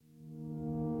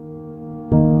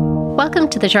Welcome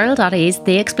to the Journal.ie's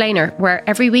The Explainer, where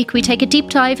every week we take a deep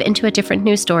dive into a different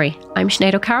news story. I'm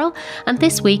Sinead O'Carroll, and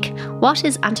this week, what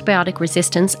is antibiotic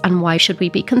resistance and why should we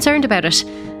be concerned about it?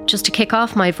 Just to kick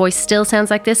off, my voice still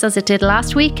sounds like this as it did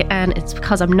last week, and it's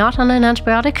because I'm not on an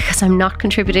antibiotic, because I'm not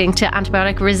contributing to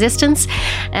antibiotic resistance.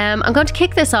 I'm going to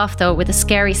kick this off, though, with a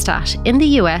scary stat. In the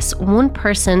US, one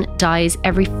person dies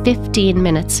every 15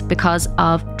 minutes because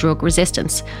of drug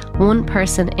resistance. One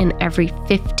person in every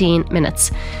 15 minutes.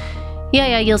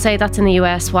 Yeah, you'll say that's in the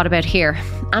US. What about here?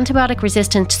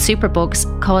 Antibiotic-resistant superbugs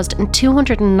caused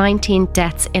 219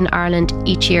 deaths in Ireland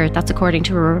each year. That's according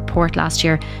to a report last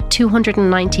year.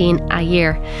 219 a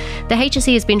year. The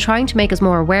HSE has been trying to make us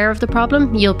more aware of the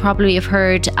problem. You'll probably have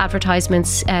heard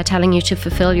advertisements telling you to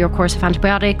fulfill your course of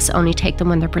antibiotics, only take them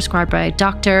when they're prescribed by a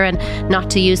doctor, and not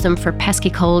to use them for pesky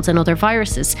colds and other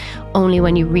viruses, only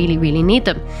when you really, really need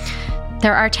them.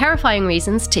 There are terrifying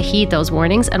reasons to heed those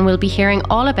warnings, and we'll be hearing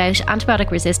all about antibiotic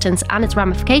resistance and its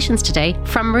ramifications today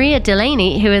from Maria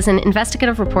Delaney, who is an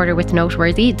investigative reporter with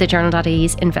Noteworthy, the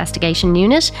Journal.ie's investigation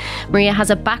unit. Maria has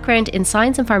a background in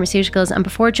science and pharmaceuticals, and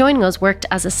before joining us worked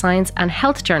as a science and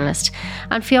health journalist.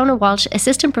 And Fiona Walsh,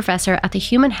 assistant professor at the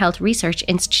Human Health Research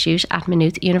Institute at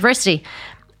Maynooth University.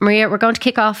 Maria, we're going to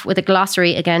kick off with a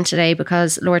glossary again today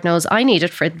because Lord knows I need it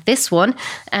for this one.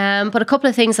 But a couple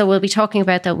of things that we'll be talking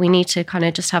about that we need to kind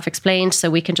of just have explained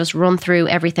so we can just run through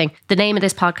everything. The name of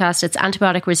this podcast, it's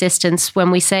antibiotic resistance.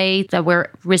 When we say that we're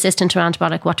resistant to an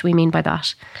antibiotic, what do we mean by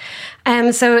that?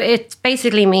 So it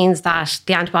basically means that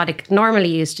the antibiotic normally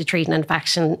used to treat an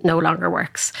infection no longer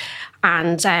works.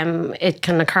 And it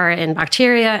can occur in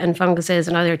bacteria and funguses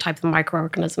and other types of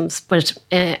microorganisms. But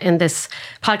in this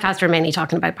podcast, we're mainly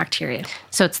talking about bacteria.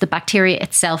 So it's the bacteria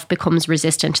itself becomes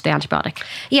resistant to the antibiotic?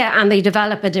 Yeah, and they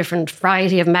develop a different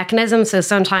variety of mechanisms. So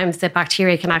sometimes the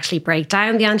bacteria can actually break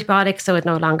down the antibiotic so it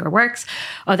no longer works.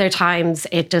 Other times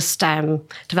it just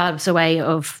develops a way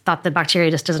of that the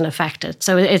bacteria just doesn't affect it.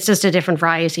 So it's just a different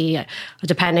variety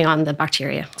depending on the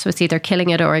bacteria. So it's either killing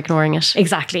it or ignoring it.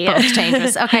 Exactly. Yeah. Both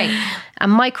dangerous. Okay. A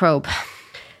microbe.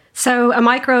 So a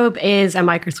microbe is a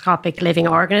microscopic living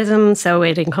organism. So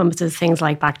it encompasses things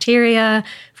like bacteria,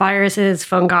 viruses,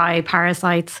 fungi,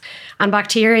 parasites. And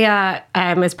bacteria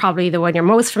is probably the one you're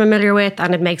most familiar with,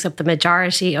 and it makes up the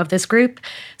majority of this group.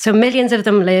 So millions of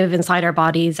them live inside our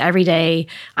bodies every day,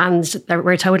 and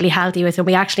we're totally healthy with them.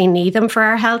 We actually need them for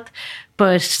our health,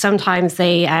 but sometimes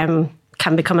they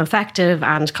can become effective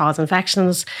and cause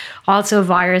infections. Also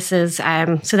viruses,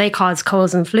 so they cause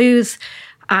colds and flus.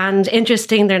 And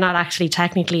interesting, they're not actually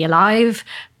technically alive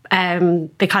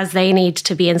because they need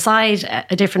to be inside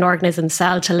a different organism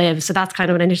cell to live. So that's kind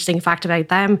of an interesting fact about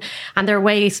them. And they're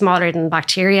way smaller than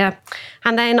bacteria.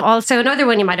 And then also another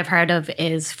one you might have heard of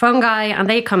is fungi, and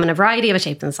they come in a variety of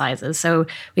shapes and sizes. So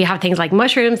we have things like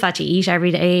mushrooms that you eat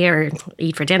every day or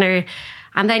eat for dinner.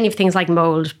 And then you have things like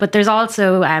mold. But there's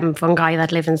also fungi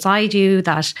that live inside you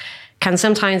that can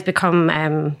sometimes become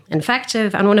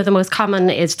infective. And one of the most common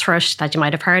is thrush that you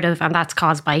might have heard of, and that's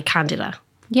caused by candida.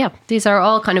 Yeah, these are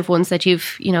all kind of ones that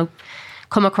you've,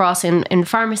 come across in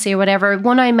pharmacy or whatever.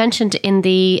 One I mentioned in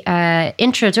the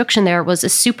introduction there was a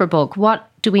superbug.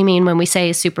 What do we mean when we say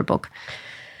a superbug?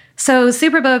 So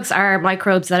superbugs are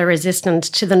microbes that are resistant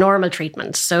to the normal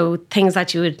treatment. So things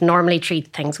that you would normally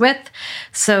treat things with.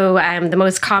 So the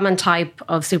most common type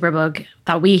of superbug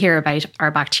that we hear about are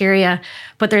bacteria,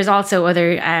 but there's also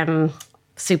other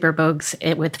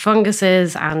superbugs with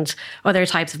funguses and other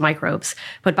types of microbes.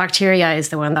 But bacteria is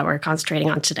the one that we're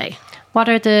concentrating on today. What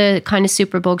are the kind of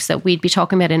superbugs that we'd be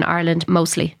talking about in Ireland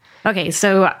mostly? Okay,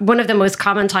 so one of the most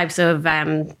common types of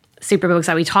superbugs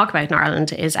that we talk about in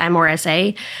Ireland is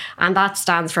MRSA, and that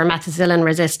stands for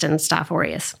methicillin-resistant Staph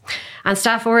aureus. And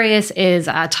Staph aureus is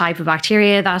a type of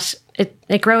bacteria that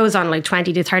it grows on like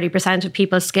 20 to 30% of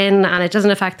people's skin, and it doesn't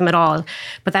affect them at all.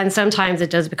 But then sometimes it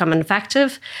does become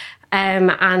infective.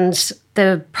 And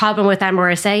the problem with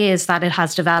MRSA is that it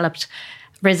has developed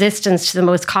resistance to the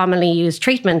most commonly used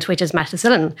treatment, which is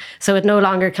methicillin. So it no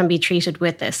longer can be treated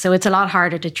with this. So it's a lot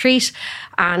harder to treat,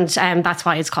 and that's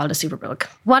why it's called a superbug.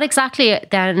 What exactly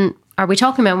then are we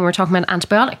talking about when we're talking about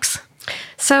antibiotics?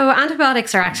 So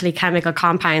antibiotics are actually chemical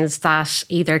compounds that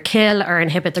either kill or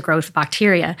inhibit the growth of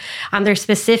bacteria, and they're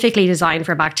specifically designed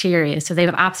for bacteria. So they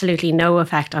have absolutely no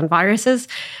effect on viruses.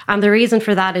 And the reason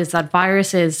for that is that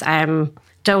viruses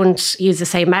don't use the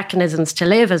same mechanisms to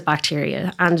live as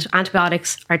bacteria, and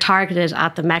antibiotics are targeted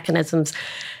at the mechanisms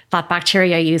that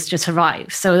bacteria use to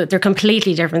survive. So they're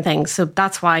completely different things. So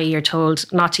that's why you're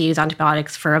told not to use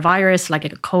antibiotics for a virus like a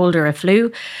cold or a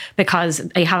flu, because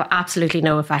they have absolutely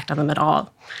no effect on them at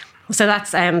all. So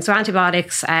that's so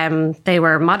antibiotics. They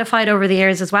were modified over the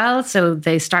years as well. So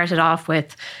they started off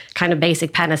with kind of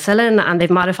basic penicillin, and they've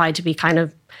modified to be kind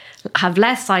of have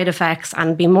less side effects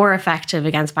and be more effective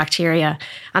against bacteria.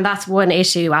 And that's one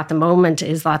issue at the moment,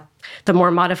 is that the more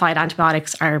modified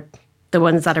antibiotics are the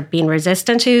ones that are being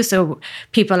resistant to. So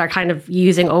people are kind of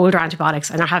using older antibiotics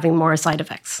and are having more side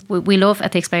effects. We love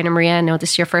at The Explainer, Maria, I know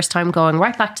this is your first time going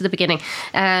right back to the beginning.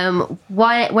 How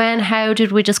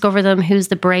did we discover them? Who's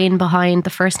the brain behind the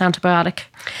first antibiotic?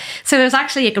 So there's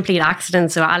actually a complete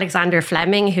accident. So Alexander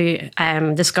Fleming, who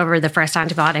discovered the first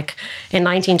antibiotic in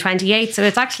 1928. So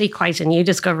it's actually quite a new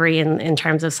discovery in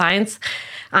terms of science.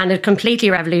 And it completely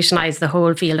revolutionized the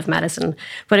whole field of medicine.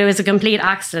 But it was a complete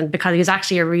accident because he was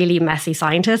actually a really messy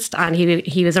scientist, and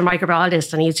he was a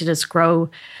microbiologist, and he used to just grow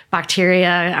bacteria,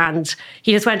 and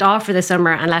he just went off for the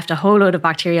summer and left a whole load of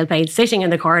bacterial plates sitting in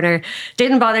the corner,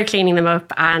 didn't bother cleaning them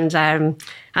up. And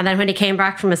then when he came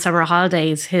back from his summer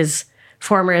holidays, his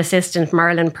former assistant,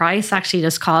 Merlin Price, actually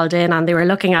just called in, and they were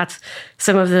looking at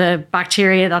some of the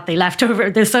bacteria that they left over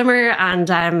this summer, and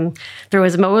there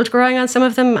was mold growing on some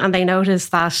of them, and they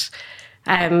noticed that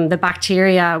the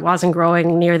bacteria wasn't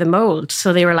growing near the mold.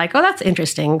 So they were like, oh, that's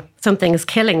interesting. Something's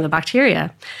killing the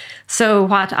bacteria. So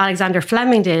what Alexander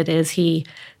Fleming did is he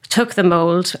took the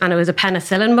mold, and it was a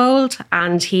penicillin mold,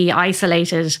 and he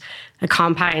isolated a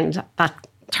compound that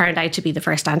turned out to be the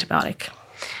first antibiotic.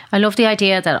 I love the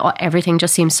idea that everything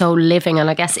just seems so living, and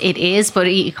I guess it is, but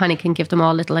you kind of can give them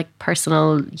all little like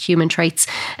personal human traits.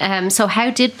 So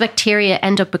how did bacteria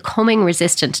end up becoming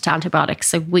resistant to antibiotics?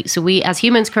 So we as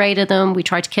humans created them, we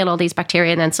tried to kill all these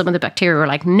bacteria, and then some of the bacteria were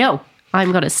like, no,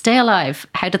 I'm going to stay alive.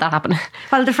 How did that happen?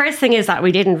 Well, the first thing is that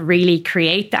we didn't really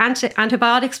create the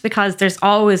antibiotics, because there's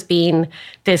always been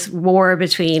this war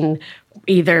between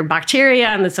either bacteria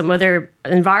and some other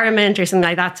environment or something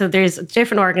like that. So there's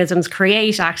different organisms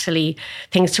create actually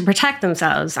things to protect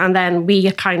themselves. And then we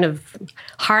kind of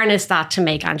harness that to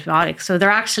make antibiotics. So they're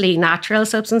actually natural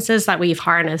substances that we've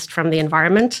harnessed from the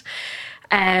environment.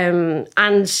 And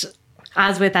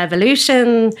as with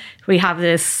evolution, we have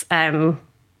this...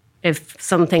 if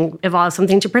something evolves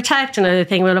something to protect, another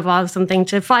thing will evolve something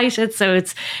to fight it. So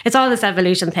it's all this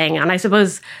evolution thing. And I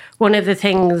suppose one of the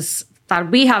things that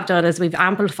we have done is we've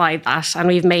amplified that, and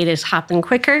we've made it happen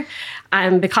quicker,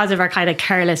 because of our kind of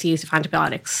careless use of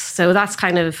antibiotics. So that's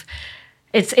kind of,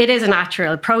 it is a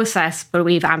natural process, but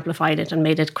we've amplified it and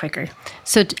made it quicker.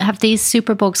 So have these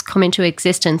superbugs come into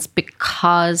existence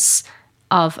because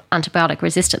of antibiotic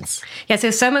resistance? Yeah,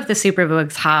 so some of the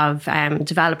superbugs have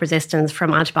developed resistance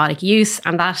from antibiotic use,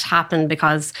 and that happened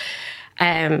because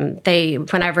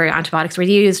whenever antibiotics were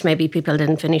used, maybe people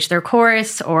didn't finish their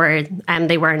course, or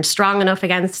they weren't strong enough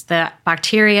against the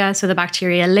bacteria, so the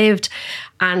bacteria lived.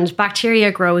 And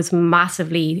bacteria grows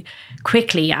massively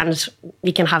quickly, and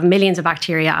you can have millions of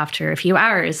bacteria after a few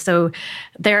hours. So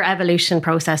their evolution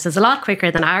process is a lot quicker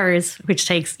than ours, which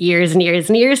takes years and years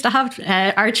and years to have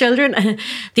our children.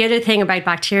 The other thing about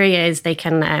bacteria is they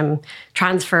can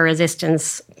transfer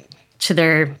resistance to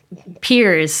their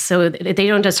peers. So they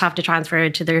don't just have to transfer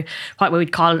to their, what we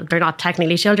would call, they're not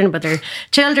technically children, but they're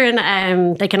children.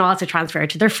 They can also transfer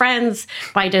to their friends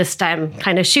by just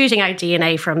kind of shooting out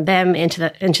DNA from them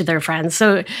into their friends.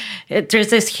 So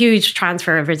there's this huge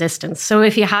transfer of resistance. So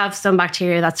if you have some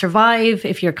bacteria that survive,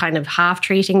 if you're kind of half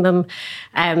treating them,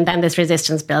 then this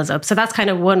resistance builds up. So that's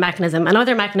kind of one mechanism.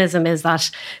 Another mechanism is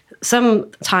that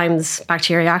sometimes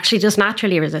bacteria are actually just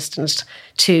naturally resistant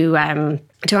to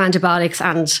antibiotics,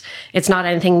 and it's not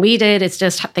anything we did, it's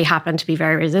just they happen to be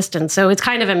very resistant. So it's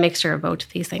kind of a mixture of both of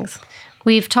these things.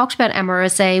 We've talked about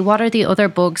MRSA. What are the other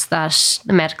bugs that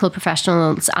the medical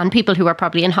professionals and people who are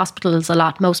probably in hospitals a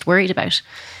lot most worried about?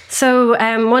 So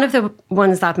one of the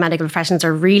ones that medical professions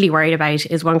are really worried about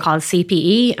is one called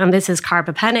CPE, and this is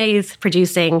carbapenes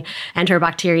producing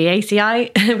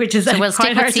Enterobacteriaceae, which is so we'll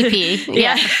stick with CPE.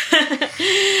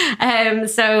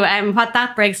 What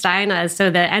that breaks down as, so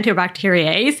the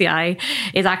Enterobacteriaceae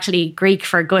is actually Greek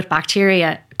for gut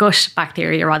bacteria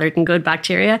rather than good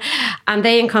bacteria. And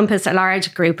they encompass a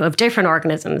large group of different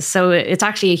organisms. So it's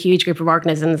actually a huge group of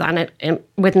organisms, and it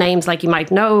with names like you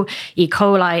might know, E.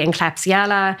 coli and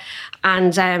Klebsiella.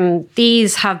 And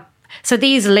these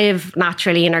live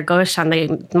naturally in our gut, and they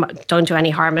don't do any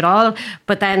harm at all.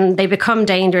 But then they become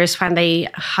dangerous when they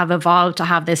have evolved to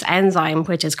have this enzyme,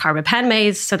 which is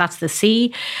carbapenemase. So that's the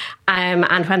C.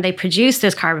 And when they produce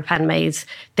this carbapenemase,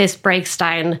 this breaks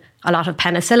down a lot of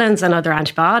penicillins and other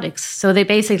antibiotics. So they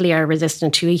basically are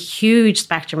resistant to a huge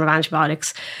spectrum of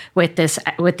antibiotics with these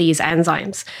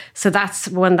enzymes. So that's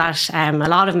one that a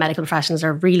lot of medical professionals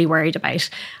are really worried about.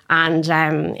 And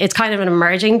it's kind of an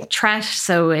emerging threat.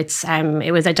 So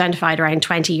it was identified around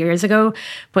 20 years ago,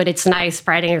 but it's now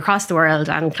spreading across the world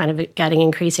and kind of getting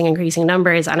increasing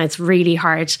numbers. And it's really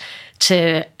hard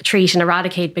to treat and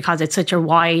eradicate because it's such a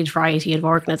wide variety of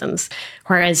organisms.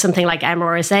 Whereas something like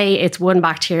MRSA, it's one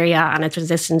bacteria and it's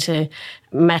resistant to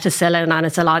methicillin, and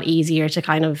it's a lot easier to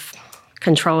kind of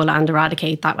control and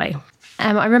eradicate that way.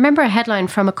 I remember a headline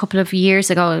from a couple of years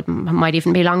ago, it might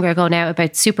even be longer ago now,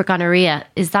 about super gonorrhea.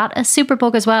 Is that a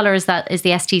superbug as well, or is the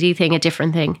STD thing a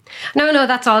different thing? No,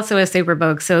 that's also a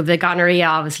superbug. So the gonorrhea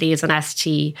obviously is an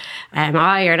STI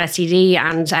or an STD,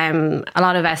 and a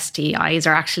lot of STIs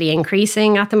are actually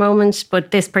increasing at the moment. But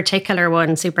this particular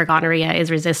one, super gonorrhea, is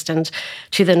resistant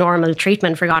to the normal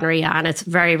treatment for gonorrhea, and it's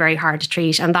very, very hard to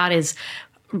treat. And that is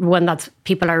one that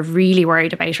people are really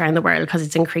worried about around the world because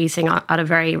it's increasing at a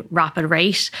very rapid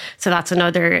rate. So that's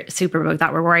another superbug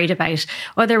that we're worried about.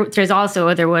 There's also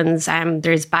other ones.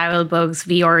 There's bowel bugs,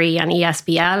 VRE and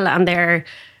ESBL, and they're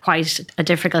quite a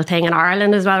difficult thing in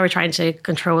Ireland as well. We're trying to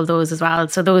control those as well.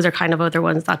 So those are kind of other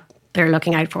ones that they're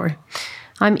looking out for.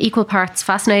 I'm equal parts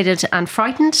fascinated and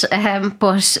frightened,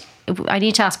 but I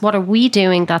need to ask, what are we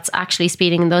doing that's actually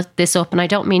speeding this up? And I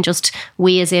don't mean just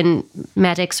we as in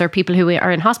medics or people who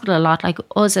are in hospital a lot, like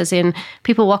us as in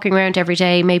people walking around every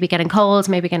day, maybe getting colds,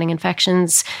 maybe getting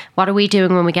infections. What are we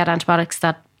doing when we get antibiotics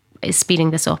that is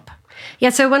speeding this up?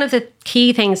 Yeah, so one of the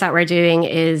key things that we're doing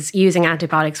is using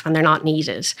antibiotics when they're not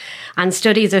needed. And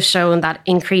studies have shown that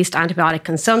increased antibiotic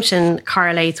consumption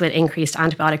correlates with increased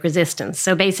antibiotic resistance.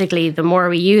 So basically, the more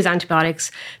we use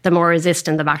antibiotics, the more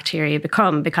resistant the bacteria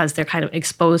become because they're kind of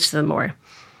exposed to them more.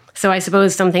 So I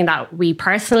suppose something that we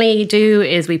personally do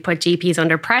is we put GPs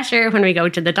under pressure when we go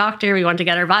to the doctor. We want to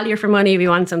get our value for money. We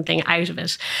want something out of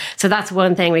it. So that's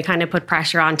one thing we kind of put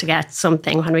pressure on to get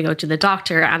something when we go to the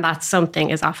doctor. And that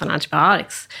something is often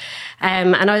antibiotics.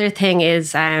 Another thing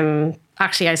is,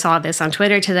 actually, I saw this on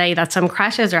Twitter today, that some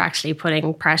creches are actually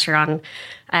putting pressure on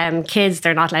kids.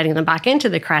 They're not letting them back into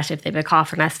the creche if they have a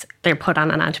cough unless they're put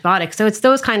on an antibiotic. So it's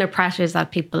those kind of pressures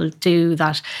that people do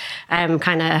that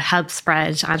kind of help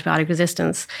spread antibiotic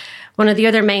resistance. One of the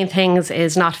other main things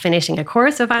is not finishing a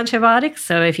course of antibiotics.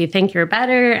 So if you think you're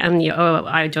better and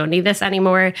I don't need this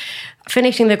anymore,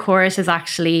 finishing the course is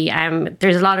actually,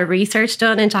 there's a lot of research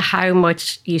done into how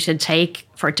much you should take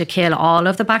to kill all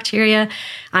of the bacteria.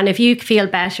 And if you feel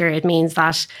better, it means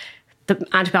that the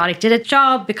antibiotic did its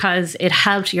job because it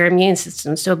helped your immune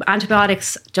system. So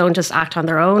antibiotics don't just act on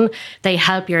their own. They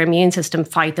help your immune system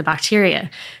fight the bacteria.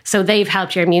 So they've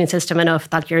helped your immune system enough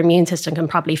that your immune system can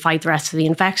probably fight the rest of the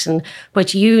infection.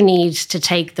 But you need to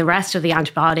take the rest of the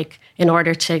antibiotic in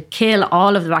order to kill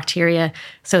all of the bacteria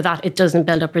so that it doesn't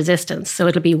build up resistance. So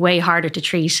it'll be way harder to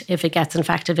treat if it gets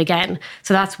infected again.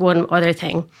 So that's one other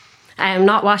thing.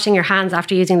 Not washing your hands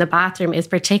after using the bathroom is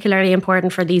particularly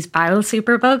important for these bowel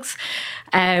superbugs.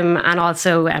 And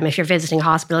also, if you're visiting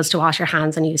hospitals, to wash your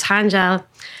hands and use hand gel.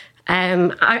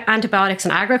 Antibiotics in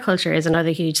agriculture is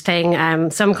another huge thing.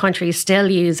 Some countries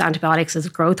still use antibiotics as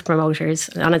growth promoters,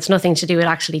 and it's nothing to do with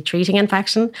actually treating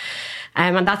infection.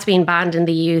 And that's been banned in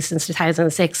the EU since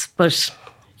 2006, but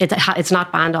it's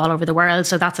not banned all over the world.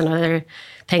 So that's another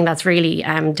thing that's really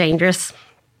dangerous.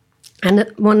 And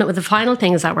one of the final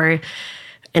things that we're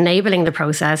enabling the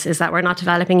process is that we're not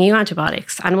developing new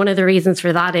antibiotics. And one of the reasons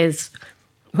for that is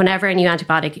whenever a new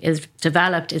antibiotic is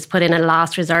developed, it's put in a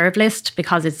last reserve list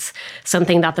because it's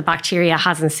something that the bacteria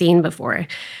hasn't seen before.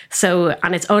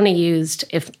 And it's only used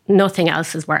if nothing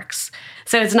else works.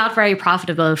 So it's not very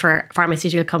profitable for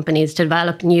pharmaceutical companies to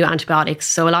develop new antibiotics.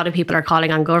 So a lot of people are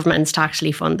calling on governments to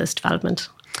actually fund this development.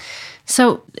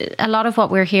 So a lot of what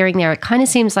we're hearing there, it kind of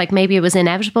seems like maybe it was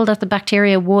inevitable that the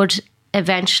bacteria would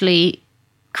eventually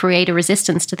create a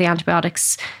resistance to the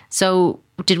antibiotics. So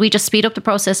did we just speed up the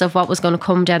process of what was going to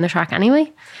come down the track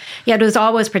anyway? Yeah, it was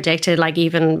always predicted, like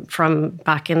even from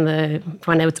back in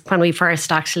when we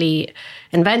first actually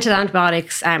invented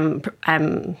antibiotics.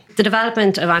 The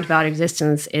development of antibiotic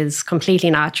resistance is completely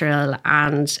natural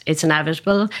and it's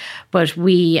inevitable. But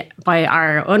we, by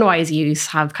our unwise use,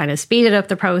 have kind of speeded up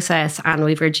the process and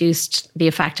we've reduced the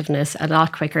effectiveness a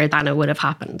lot quicker than it would have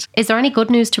happened. Is there any good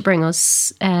news to bring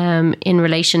us in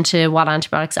relation to what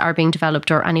antibiotics are being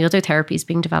developed or any other therapies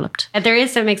being developed? There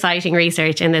is some exciting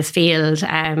research in this field,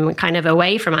 kind of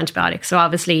away from antibiotics. So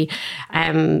obviously,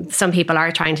 some people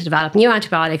are trying to develop new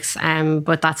antibiotics,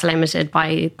 but that's limited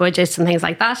by budgets and things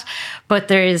like that. But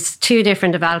there's two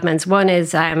different developments. One is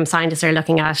scientists are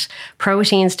looking at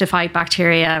proteins to fight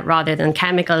bacteria rather than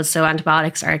chemicals. So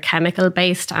antibiotics are chemical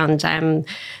based, and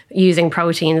using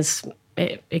proteins,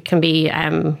 it can be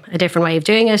a different way of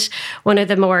doing it. One of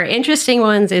the more interesting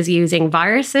ones is using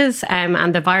viruses,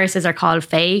 and the viruses are called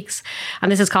phages,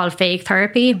 and this is called phage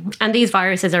therapy. And these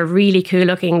viruses are really cool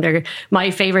looking. They're my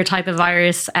favorite type of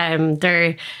virus.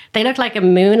 They look like a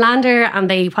moon lander, and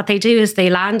what they do is they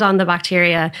land on the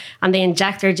bacteria and they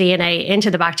inject their DNA into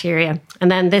the bacteria,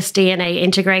 and then this DNA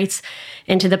integrates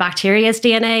into the bacteria's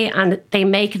DNA, and they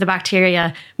make the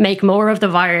bacteria make more of the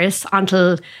virus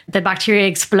until the bacteria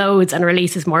explodes and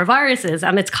releases more viruses.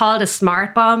 And it's called a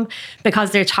smart bomb because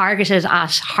they're targeted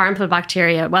at harmful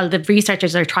bacteria. Well, the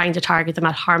researchers are trying to target them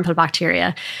at harmful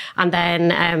bacteria. And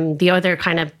then the other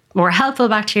kind of more helpful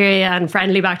bacteria and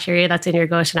friendly bacteria that's in your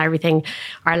gut and everything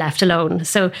are left alone.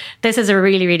 So this is a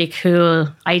really, really cool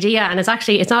idea. And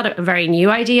it's not a very new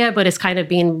idea, but it's kind of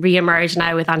been re-emerged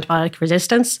now with antibiotic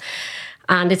resistance.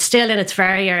 And it's still in its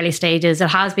very early stages. It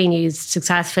has been used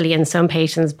successfully in some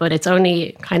patients, but it's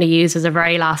only kind of used as a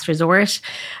very last resort,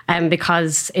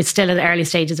 because it's still in the early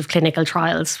stages of clinical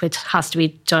trials, which has to be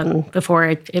done before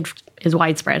it is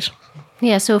widespread.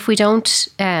 Yeah, so if we don't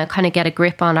kind of get a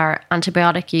grip on our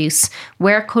antibiotic use,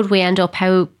 where could we end up?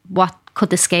 What could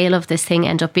the scale of this thing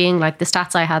end up being? Like the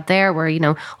stats I had there were,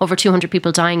 over 200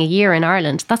 people dying a year in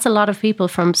Ireland. That's a lot of people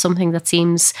from something that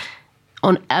seems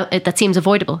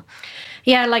avoidable.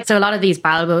 Yeah, so a lot of these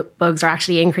bowel bugs are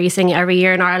actually increasing every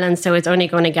year in Ireland, so it's only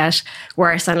going to get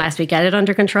worse unless we get it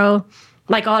under control.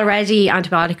 Already,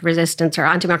 antibiotic resistance or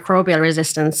antimicrobial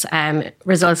resistance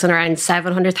results in around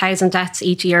 700,000 deaths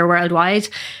each year worldwide.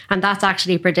 And that's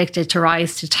actually predicted to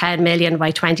rise to 10 million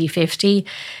by 2050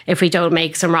 if we don't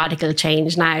make some radical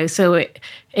change now. So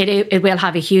it will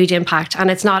have a huge impact.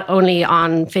 And it's not only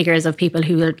on figures of people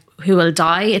who will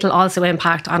die, it'll also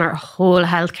impact on our whole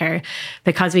healthcare,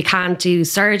 because we can't do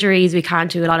surgeries, we can't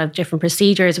do a lot of different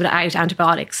procedures without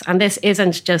antibiotics. And this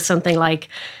isn't just something like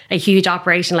a huge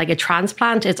operation like a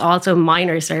transplant, it's also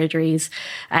minor surgeries.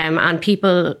 And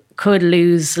people could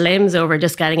lose limbs over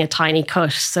just getting a tiny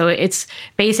cut. So it's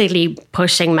basically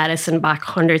pushing medicine back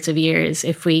hundreds of years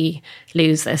if we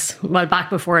lose this. Well, back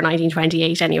before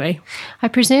 1928 anyway. I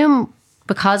presume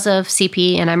because of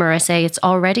CPE and MRSA, it's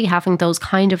already having those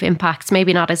kind of impacts,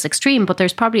 maybe not as extreme, but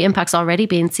there's probably impacts already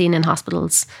being seen in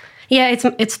hospitals. Yeah,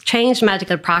 it's changed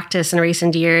medical practice in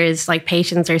recent years.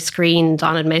 Patients are screened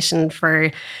on admission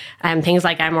for things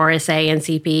like MRSA and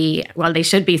CPE. Well, they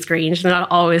should be screened, they're not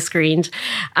always screened.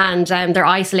 And they're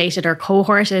isolated or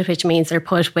cohorted, which means they're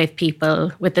put with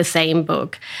people with the same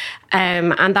bug.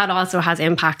 And that also has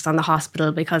impacts on the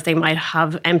hospital because they might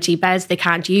have empty beds they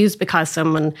can't use because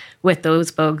someone with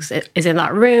those bugs is in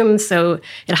that room. So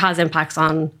it has impacts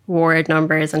on ward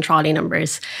numbers and trolley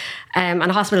numbers.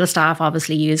 And hospital staff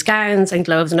obviously use gowns and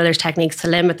gloves and other techniques to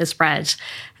limit the spread.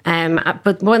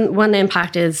 But one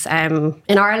impact is in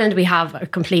Ireland, we have a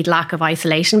complete lack of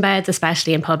isolation beds,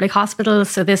 especially in public hospitals.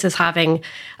 So this is having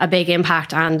a big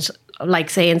impact. And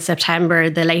say in September,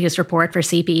 the latest report for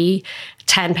CPE,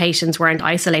 10 patients weren't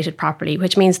isolated properly,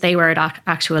 which means they were at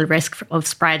actual risk of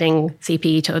spreading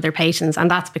CPE to other patients. And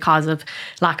that's because of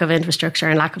lack of infrastructure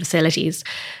and lack of facilities.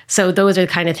 So those are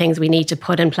the kind of things we need to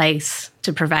put in place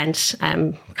to prevent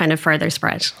kind of further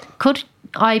spread. Could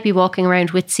I be walking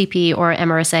around with CPE or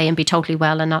MRSA and be totally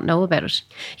well and not know about it?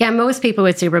 Yeah, most people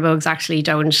with superbugs actually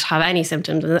don't have any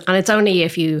symptoms. And it's only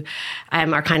if you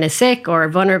are kind of sick or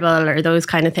vulnerable or those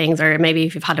kind of things, or maybe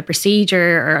if you've had a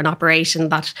procedure or an operation,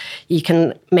 that you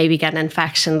can maybe get an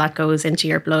infection that goes into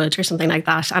your blood or something like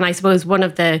that. And I suppose one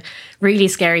of the really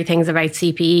scary things about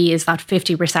CPE is that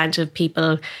 50% of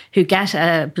people who get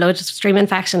a bloodstream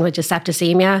infection, which is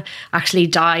septicemia, actually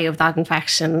die of that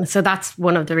infection. So that's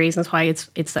one of the reasons why it's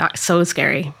so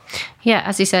scary. Yeah,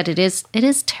 as you said, it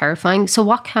is terrifying. So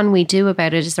what can we do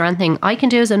about it? Is there anything I can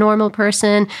do as a normal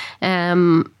person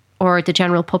or the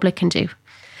general public can do?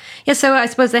 Yeah, so I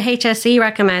suppose the HSE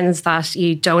recommends that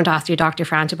you don't ask your doctor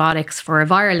for antibiotics for a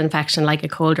viral infection like a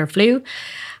cold or flu.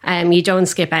 You don't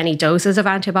skip any doses of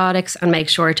antibiotics and make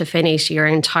sure to finish your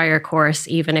entire course,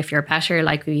 even if you're better,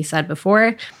 like we said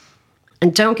before.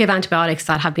 And don't give antibiotics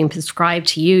that have been prescribed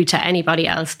to you to anybody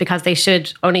else, because they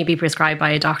should only be prescribed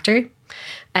by a doctor.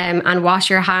 And wash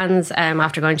your hands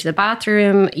after going to the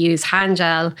bathroom, use hand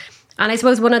gel. And I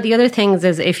suppose one of the other things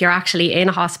is if you're actually in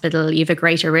hospital, you have a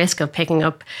greater risk of picking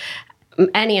up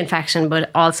any infection,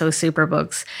 but also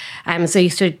superbugs. So you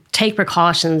should take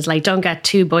precautions, like don't get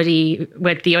too buddy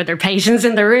with the other patients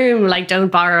in the room, like don't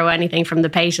borrow anything from the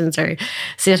patients or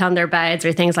sit on their beds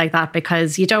or things like that,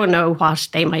 because you don't know what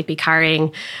they might be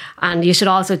carrying. And you should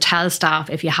also tell staff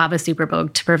if you have a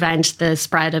superbug to prevent the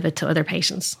spread of it to other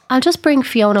patients. I'll just bring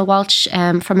Fiona Walsh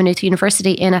from Maynooth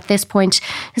University in at this point.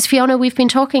 Because Fiona, we've been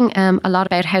talking a lot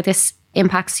about how this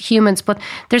impacts humans, but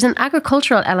there's an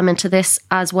agricultural element to this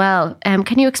as well.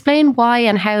 Can you explain why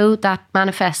and how that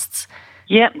manifests?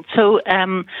 Yeah, so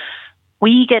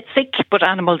we get sick, but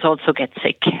animals also get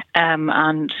sick.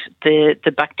 And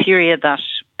the bacteria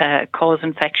that cause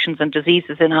infections and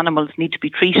diseases in animals need to be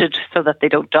treated so that they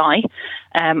don't die.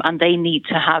 And they need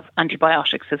to have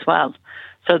antibiotics as well.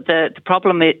 So the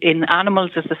problem in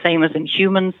animals is the same as in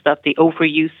humans, that the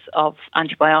overuse of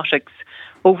antibiotics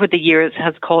over the years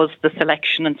has caused the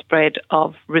selection and spread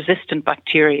of resistant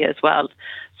bacteria as well.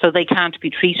 So they can't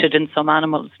be treated in some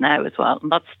animals now as well.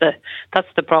 And that's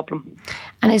the problem.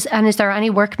 And is there any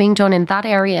work being done in that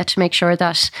area to make sure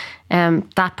that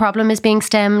that problem is being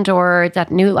stemmed, or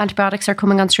that new antibiotics are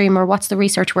coming on stream, or what's the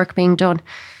research work being done?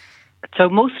 So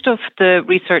most of the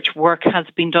research work has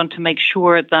been done to make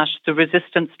sure that the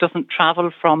resistance doesn't travel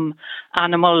from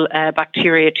animal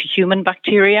bacteria to human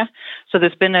bacteria. So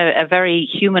there's been a very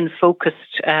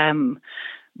human-focused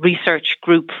research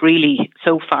group really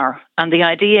so far. And the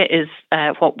idea is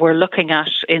what we're looking at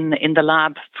in the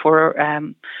lab for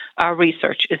our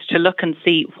research is to look and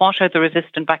see what are the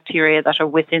resistant bacteria that are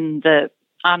within the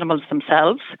animals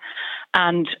themselves,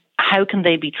 and how can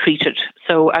they be treated?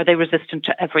 So are they resistant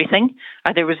to everything?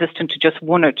 Are they resistant to just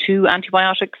one or two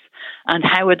antibiotics? And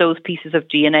how are those pieces of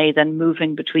DNA then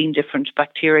moving between different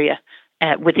bacteria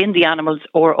within the animals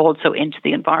or also into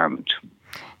the environment?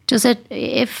 Does it,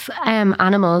 if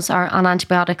animals are on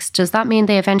antibiotics, does that mean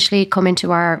they eventually come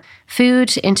into our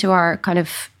food, into our kind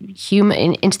of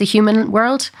into the human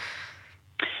world?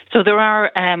 So there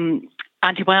are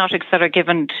antibiotics that are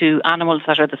given to animals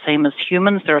that are the same as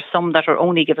humans. There are some that are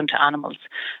only given to animals.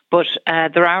 But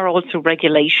there are also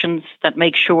regulations that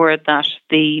make sure that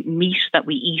the meat that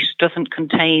we eat doesn't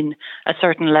contain a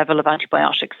certain level of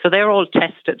antibiotics. So they're all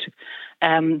tested.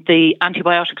 The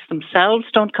antibiotics themselves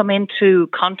don't come into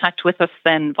contact with us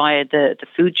then via the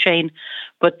food chain.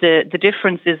 But the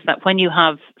difference is that when you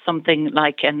have something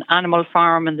like an animal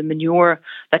farm and the manure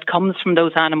that comes from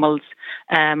those animals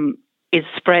is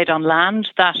spread on land,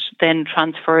 that then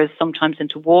transfers sometimes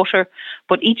into water.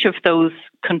 But each of those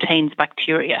contains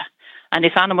bacteria. And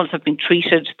if animals have been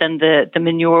treated, then the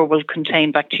manure will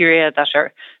contain bacteria that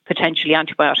are potentially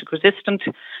antibiotic resistant,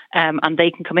 and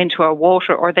they can come into our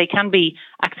water, or they can be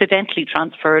accidentally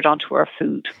transferred onto our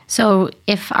food. So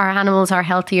if our animals are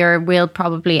healthier, we'll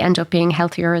probably end up being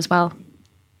healthier as well.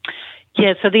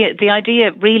 Yeah, so the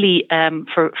idea really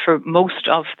for most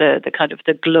of the kind of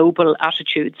the global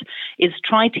attitudes is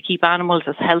try to keep animals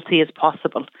as healthy as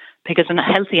possible, because a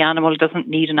healthy animal doesn't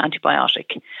need an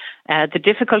antibiotic. The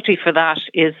difficulty for that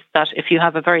is that if you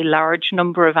have a very large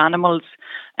number of animals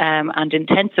and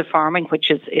intensive farming, which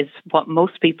is what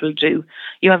most people do,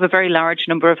 you have a very large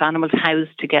number of animals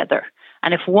housed together.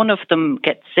 And if one of them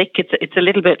gets sick, it's a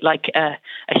little bit like a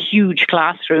huge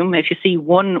classroom. If you see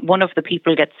one of the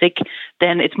people get sick,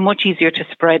 then it's much easier to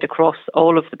spread across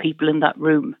all of the people in that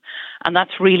room. And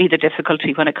that's really the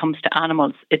difficulty when it comes to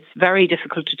animals. It's very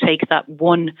difficult to take that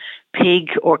one pig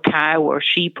or cow or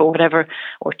sheep or whatever,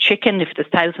 or chicken, if there's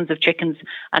thousands of chickens,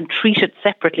 and treat it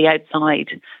separately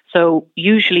outside. So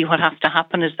usually what has to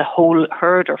happen is the whole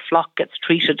herd or flock gets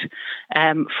treated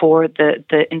for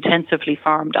the intensively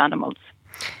farmed animals.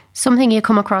 Something you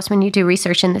come across when you do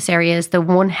research in this area is the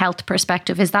One Health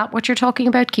perspective. Is that what you're talking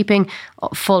about, keeping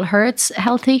full herds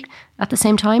healthy at the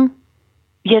same time?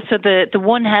 Yes, so the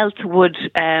One Health would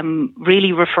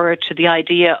really refer to the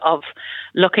idea of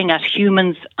looking at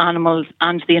humans, animals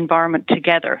and the environment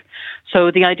together.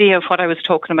 So the idea of what I was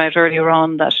talking about earlier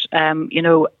on, that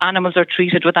animals are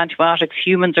treated with antibiotics,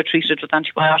 humans are treated with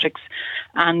antibiotics,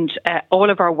 and all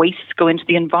of our wastes go into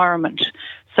the environment.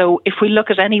 So if we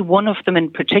look at any one of them in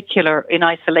particular in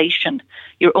isolation,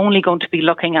 you're only going to be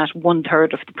looking at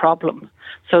 1/3 of the problem.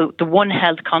 So the One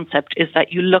Health concept is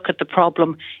that you look at the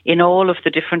problem in all of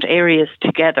the different areas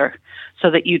together,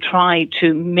 so that you try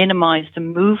to minimize the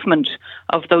movement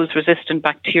of those resistant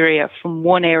bacteria from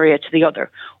one area to the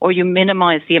other, or you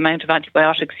minimize the amount of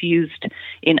antibiotics used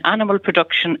in animal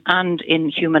production and in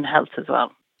human health as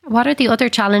well. What are the other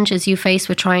challenges you face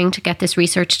with trying to get this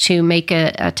research to make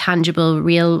a tangible,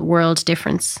 real-world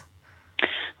difference?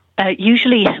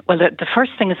 Usually, the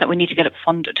first thing is that we need to get it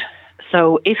funded.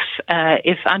 So if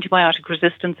antibiotic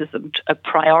resistance isn't a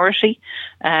priority,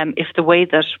 if the way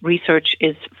that research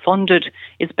is funded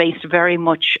is based very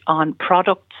much on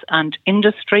products and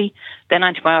industry, then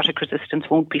antibiotic resistance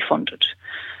won't be funded.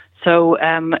 So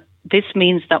this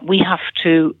means that we have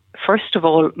to, first of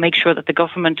all, make sure that the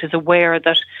government is aware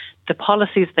that the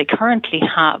policies they currently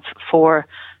have for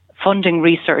funding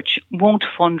research won't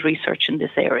fund research in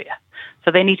this area.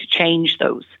 So they need to change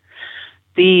those.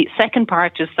 The second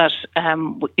part is that,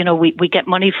 we get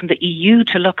money from the EU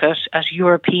to look at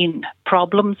European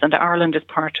problems, and Ireland is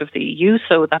part of the EU,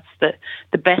 so that's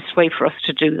the best way for us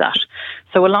to do that.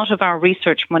 So a lot of our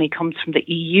research money comes from the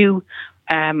EU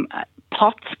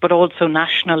pots, but also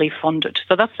nationally funded.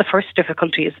 So that's the first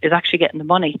difficulty, is actually getting the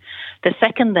money. The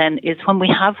second then is when we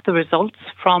have the results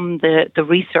from the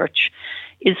research,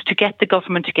 is to get the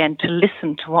government again to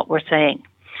listen to what we're saying.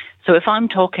 So if I'm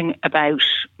talking about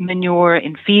manure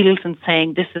in fields and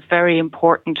saying this is very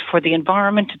important for the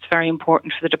environment, it's very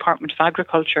important for the Department of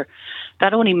Agriculture,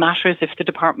 that only matters if the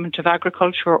Department of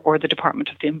Agriculture or the Department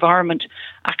of the Environment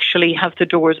actually have the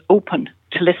doors open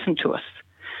to listen to us.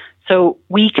 So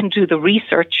we can do the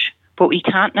research, but we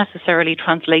can't necessarily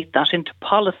translate that into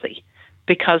policy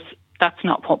because that's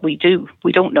not what we do.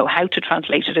 We don't know how to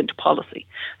translate it into policy.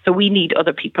 So we need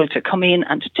other people to come in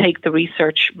and to take the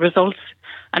research results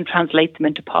and translate them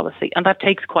into policy. And that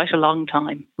takes quite a long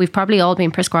time. We've probably all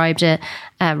been prescribed a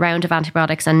round of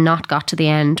antibiotics and not got to the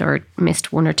end or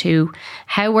missed one or two.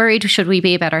 How worried should we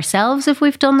be about ourselves if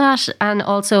we've done that? And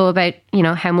also about,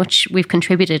 how much we've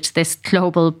contributed to this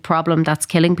global problem that's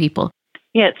killing people?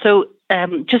 Yeah, so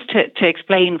just to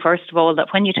explain, first of all,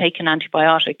 that when you take an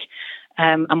antibiotic,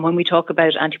 and when we talk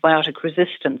about antibiotic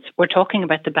resistance, we're talking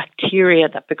about the bacteria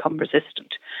that become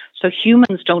resistant. So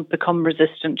humans don't become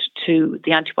resistant to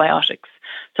the antibiotics.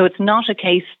 So it's not a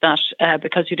case that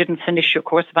because you didn't finish your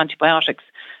course of antibiotics,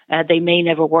 they may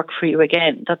never work for you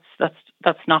again.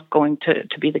 That's not going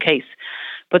to be the case.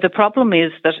 But the problem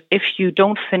is that if you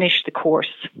don't finish the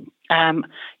course,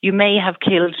 you may have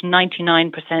killed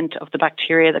 99% of the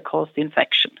bacteria that caused the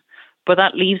infection. But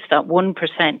that leaves that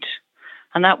 1%.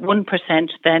 And that 1%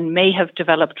 then may have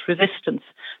developed resistance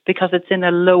because it's in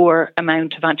a lower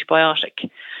amount of antibiotic.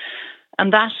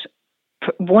 And that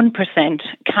 1%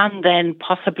 can then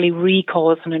possibly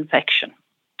re-cause an infection.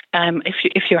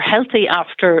 If you're healthy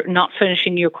after not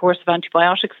finishing your course of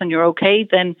antibiotics and you're okay,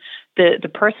 then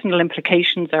the personal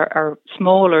implications are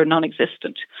small or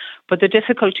non-existent. But the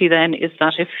difficulty then is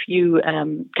that if you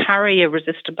carry a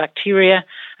resistant bacteria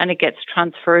and it gets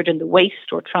transferred in the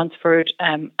waste or transferred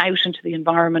out into the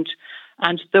environment,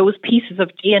 and those pieces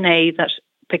of DNA that,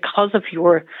 because of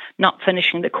your not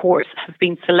finishing the course, have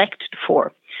been selected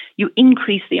for, you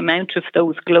increase the amount of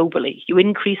those globally. You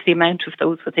increase the amount of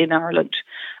those within Ireland.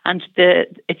 And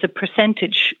it's a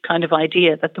percentage kind of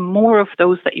idea that the more of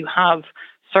those that you have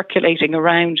circulating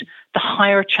around, the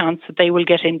higher chance that they will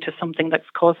get into something that's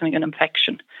causing an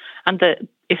infection. And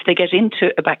if they get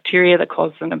into a bacteria that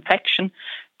causes an infection,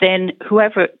 then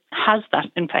whoever has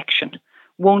that infection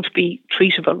won't be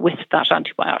treatable with that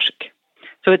antibiotic.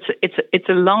 So it's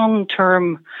a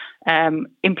long-term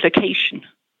implication,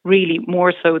 really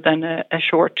more so than a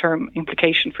short-term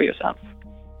implication for yourself.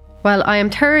 Well, I am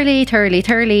thoroughly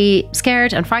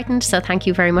scared and frightened, so thank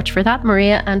you very much for that,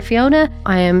 Maria and Fiona.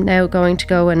 I am now going to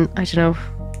go and,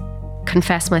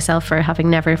 confess myself for having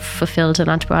never fulfilled an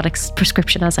antibiotics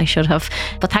prescription as I should have.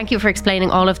 But thank you for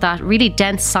explaining all of that really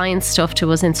dense science stuff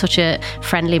to us in such a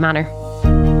friendly manner.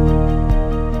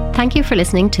 Thank you for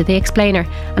listening to The Explainer,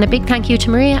 and a big thank you to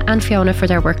Maria and Fiona for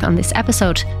their work on this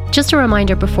episode. Just a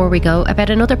reminder before we go about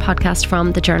another podcast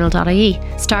from thejournal.ie.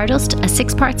 Stardust, a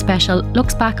 6-part special,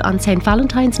 looks back on St.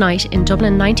 Valentine's Night in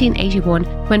Dublin 1981,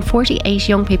 when 48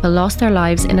 young people lost their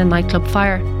lives in a nightclub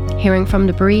fire. Hearing from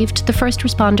the bereaved, the first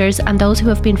responders and those who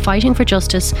have been fighting for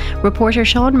justice, reporter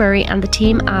Sean Murray and the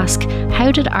team ask,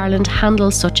 how did Ireland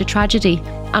handle such a tragedy?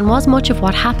 And was much of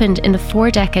what happened in the 4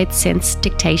 decades since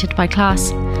dictated by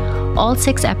class? All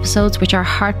 6 episodes, which are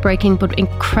heartbreaking but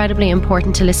incredibly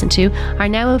important to listen to, are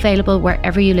now available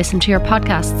wherever you listen to your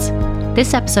podcasts.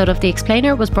 This episode of The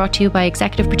Explainer was brought to you by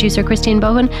executive producer Christine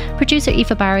Bowen, producer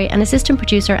Aoife Barry, and assistant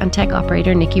producer and tech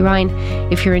operator Nikki Ryan.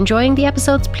 If you're enjoying the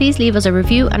episodes, please leave us a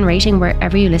review and rating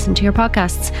wherever you listen to your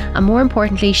podcasts. And more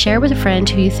importantly, share with a friend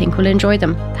who you think will enjoy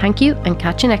them. Thank you, and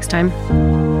catch you next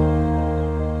time.